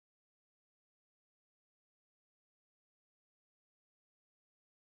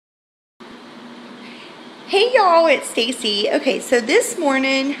Hey y'all, it's Stacy. Okay, so this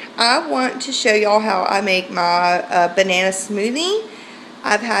morning I want to show y'all how I make my banana smoothie.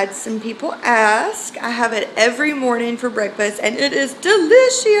 I've had some people ask. I have it every morning for breakfast and it is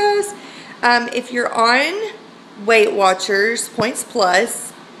delicious. If you're on Weight Watchers Points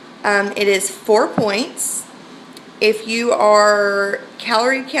Plus, it is 4 points. If you are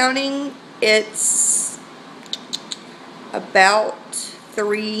calorie counting, it's about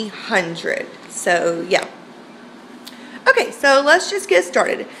 300. So yeah. Okay, so let's just get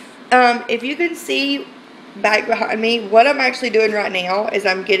started. If you can see back behind me, what I'm actually doing right now is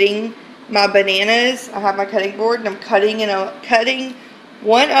I'm getting my bananas. I have my cutting board and I'm cutting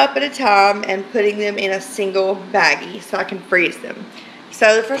one up at a time and putting them in a single baggie so I can freeze them.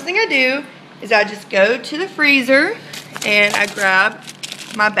 So the first thing I do is I just go to the freezer and I grab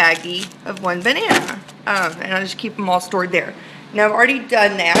my baggie of one banana. And I just keep them all stored there. Now I've already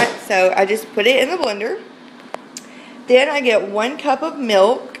done that, so I just put it in the blender. Then I get 1 cup of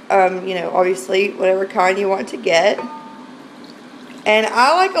milk, you know, obviously whatever kind you want to get. And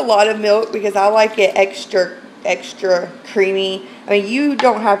I like a lot of milk because I like it extra creamy. I mean, you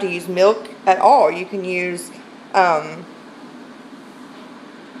don't have to use milk at all. You can use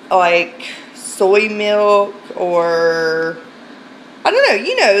like soy milk or I don't know,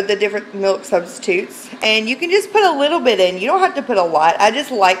 you know, the different milk substitutes. And you can just put a little bit in. You don't have to put a lot. I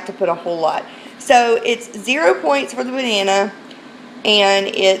just like to put a whole lot. So it's 0 points for the banana and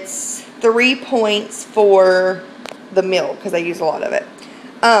it's 3 points for the milk because I use a lot of it.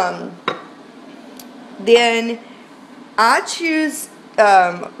 Then I choose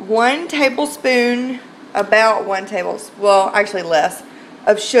 1 tablespoon, about 1 tablespoon, well actually less,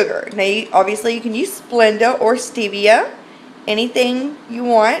 of sugar. Now obviously you can use Splenda or stevia, anything you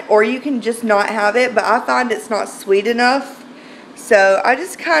want, or you can just not have it, but I find it's not sweet enough. So I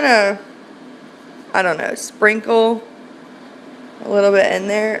just kind of, I don't know, sprinkle a little bit in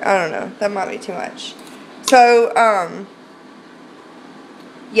there. I don't know, that might be too much. So,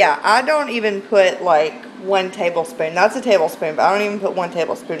 yeah, I don't even put like 1 tablespoon. That's a tablespoon, but I don't even put 1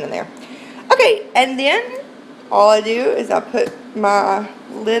 tablespoon in there. Okay, and then all I do is I put my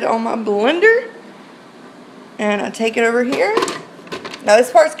lid on my blender and I take it over here. Now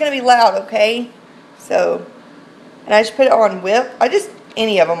this part's gonna be loud, okay? So, and I just put it on whip.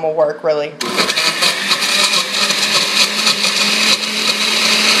 Any of them will work really.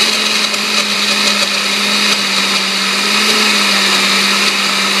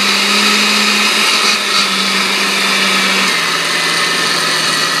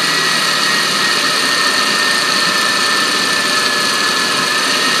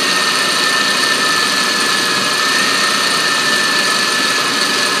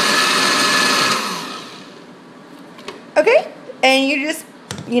 Okay, and you just,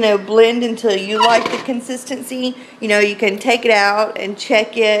 you know, blend until you like the consistency. You know, you can take it out and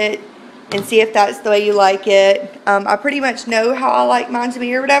check it and see if that's the way you like it. I pretty much know how I like mine to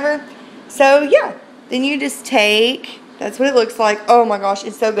be or whatever. So, yeah, then you just take, that's what it looks like. Oh my gosh,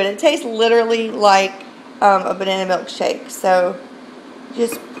 it's so good. It tastes literally like a banana milkshake. So,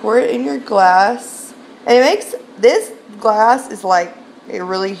 just pour it in your glass. And it makes, this glass is like a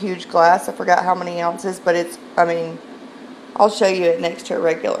really huge glass. I forgot how many ounces, but it's, I mean, I'll show you it next to a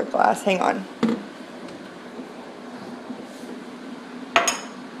regular glass. Hang on.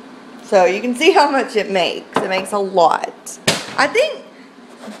 So you can see how much it makes. It makes a lot. I think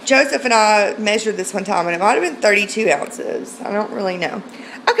Joseph and I measured this one time and it might have been 32 ounces. I don't really know.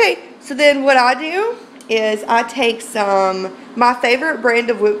 Okay, so then what I do is I take some, my favorite brand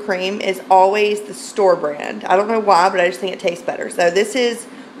of whipped cream is always the store brand. I don't know why, but I just think it tastes better. So this is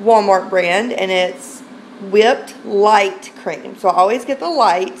Walmart brand and it's whipped light cream. So I always get the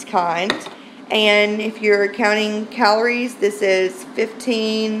light kind. And if you're counting calories, this is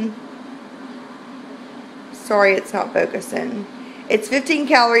 15, sorry it's not focusing. It's 15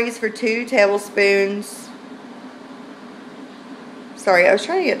 calories for 2 tablespoons. Sorry, I was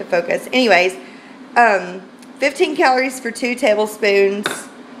trying to get the focus. Anyways, 15 calories for 2 tablespoons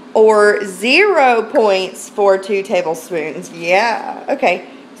or 0 points for 2 tablespoons. Yeah, okay.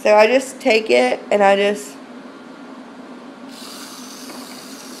 So I just take it and I just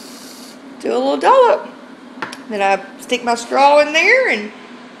do a little dollop. Then I stick my straw in there and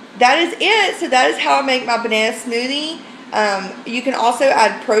that is it. So that is how I make my banana smoothie. You can also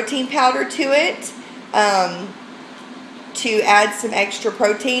add protein powder to it to add some extra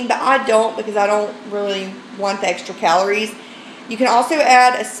protein, but I don't because I don't really want the extra calories. You can also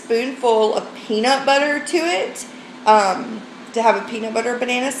add a spoonful of peanut butter to it to have a peanut butter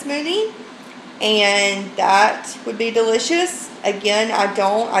banana smoothie. and that would be delicious. Again,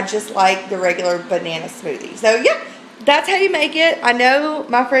 I just like the regular banana smoothie. So yeah, that's how you make it. I know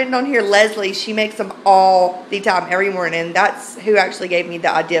my friend on here, Leslie, she makes them all the time, every morning. That's who actually gave me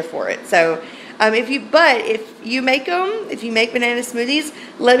the idea for it. So if you make them, if you make banana smoothies,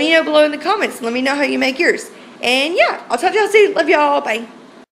 let me know below in the comments. Let me know how you make yours. And yeah, I'll talk to y'all soon. Love y'all. Bye.